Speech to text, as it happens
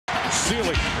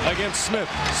Sealy against Smith.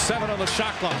 7 on the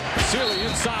shot clock. Sealy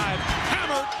inside.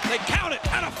 Hammered. They count it.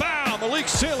 And a foul. Malik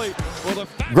Sealy.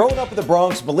 Growing up in the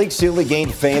Bronx, Malik Sealy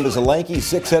gained fame as a lanky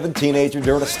 6'7" teenager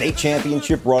during a state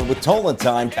championship run with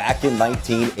Time back in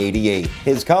 1988.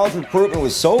 His college recruitment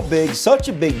was so big, such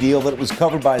a big deal, that it was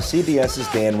covered by CBS's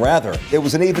Dan Rather. It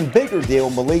was an even bigger deal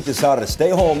when Malik decided to stay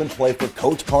home and play for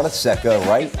Coach Carnesecca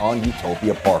right on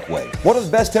Utopia Parkway. One of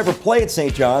the best to ever play at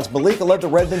St. John's, Malik led the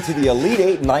Redmen to the Elite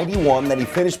Eight in '91, then he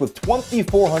finished with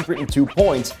 2,402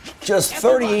 points, just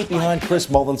 38 behind Chris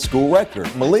Mullin's school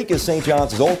record. Malik is St.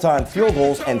 John's all-time field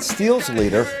goals and steals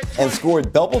leader and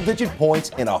scored double-digit points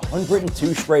in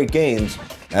 102 straight games.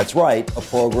 That's right, a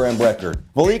program record.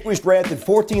 Malik was drafted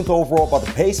 14th overall by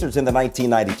the Pacers in the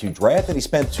 1992 draft, and he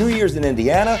spent 2 years in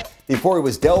Indiana before he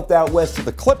was dealt out west to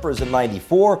the Clippers in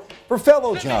 '94 for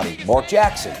fellow Johnny, Mark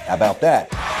Jackson. How about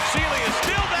that? Sealy is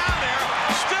still down there,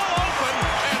 still open,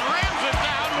 and rams it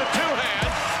down with two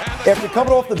hands. After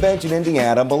coming off the bench in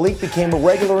Indiana, Malik became a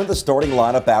regular in the starting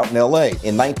lineup out in L.A.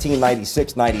 In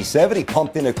 1996-97, he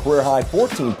pumped in a career-high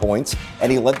 14 points,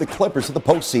 and he led the Clippers to the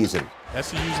postseason.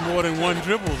 That's to use more than one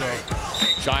dribble, though.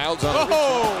 Childs on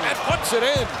and puts it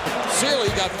in. Sealy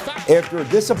got fouled. After a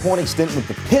disappointing stint with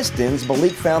the Pistons,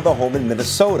 Malik found a home in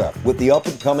Minnesota with the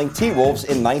up-and-coming T-Wolves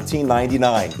in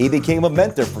 1999. He became a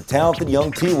mentor for talented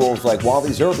young T-Wolves like Wally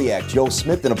Szczerbiak, Joe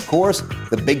Smith, and of course,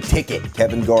 the big ticket,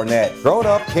 Kevin Garnett. Growing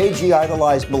up, KG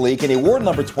idolized Malik, and he wore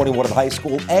number 21 in high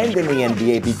school and in the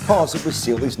NBA because it was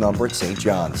Sealy's number at St.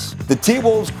 John's. The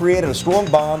T-Wolves created a strong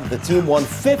bond. The team won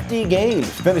 50 games,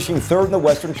 finishing third in the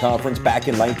Western Conference back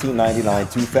in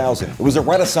 1999-2000. It was a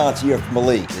renaissance year for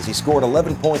Malik as he scored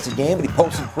 11 points a game and he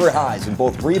posted career highs in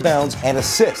both rebounds and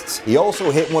assists. He also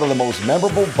hit one of the most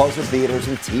memorable buzzer beaters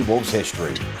in T-Wolves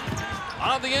history.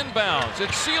 On the inbounds,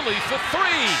 it's Sealy for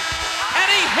three,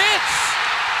 and he hits!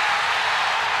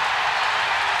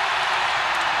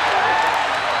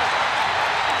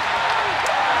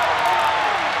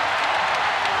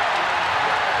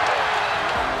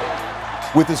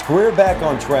 With his career back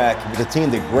on track, with a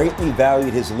team that greatly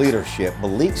valued his leadership,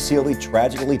 Malik Sealy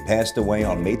tragically passed away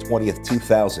on May 20th,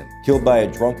 2000, killed by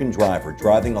a drunken driver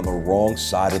driving on the wrong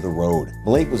side of the road.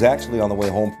 Malik was actually on the way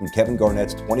home from Kevin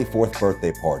Garnett's 24th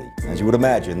birthday party. As you would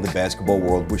imagine, the basketball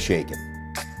world was shaken.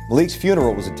 Malik's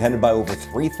funeral was attended by over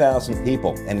 3,000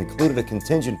 people and included a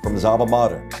contingent from his alma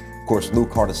mater. Of course, Lou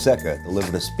Carnesecca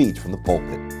delivered a speech from the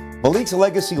pulpit. Malik's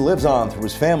legacy lives on through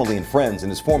his family and friends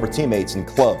and his former teammates and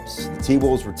clubs. The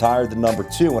T-Wolves retired the number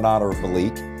 2 in honor of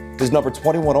Malik. His number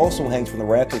 21 also hangs from the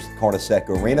rafters at Carnesecca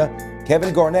Arena.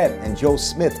 Kevin Garnett and Joe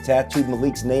Smith tattooed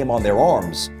Malik's name on their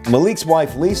arms. Malik's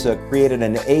wife Lisa created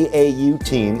an AAU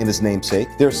team in his namesake.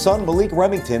 Their son Malik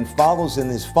Remington follows in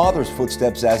his father's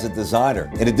footsteps as a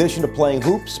designer. In addition to playing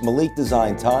hoops, Malik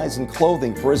designed ties and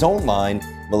clothing for his own line,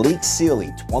 Malik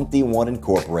Sealy 21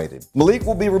 Incorporated. Malik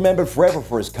will be remembered forever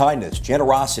for his kindness,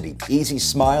 generosity, easy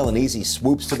smile, and easy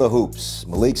swoops to the hoops.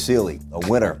 Malik Sealy, a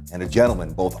winner and a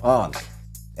gentleman both on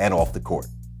and off the court.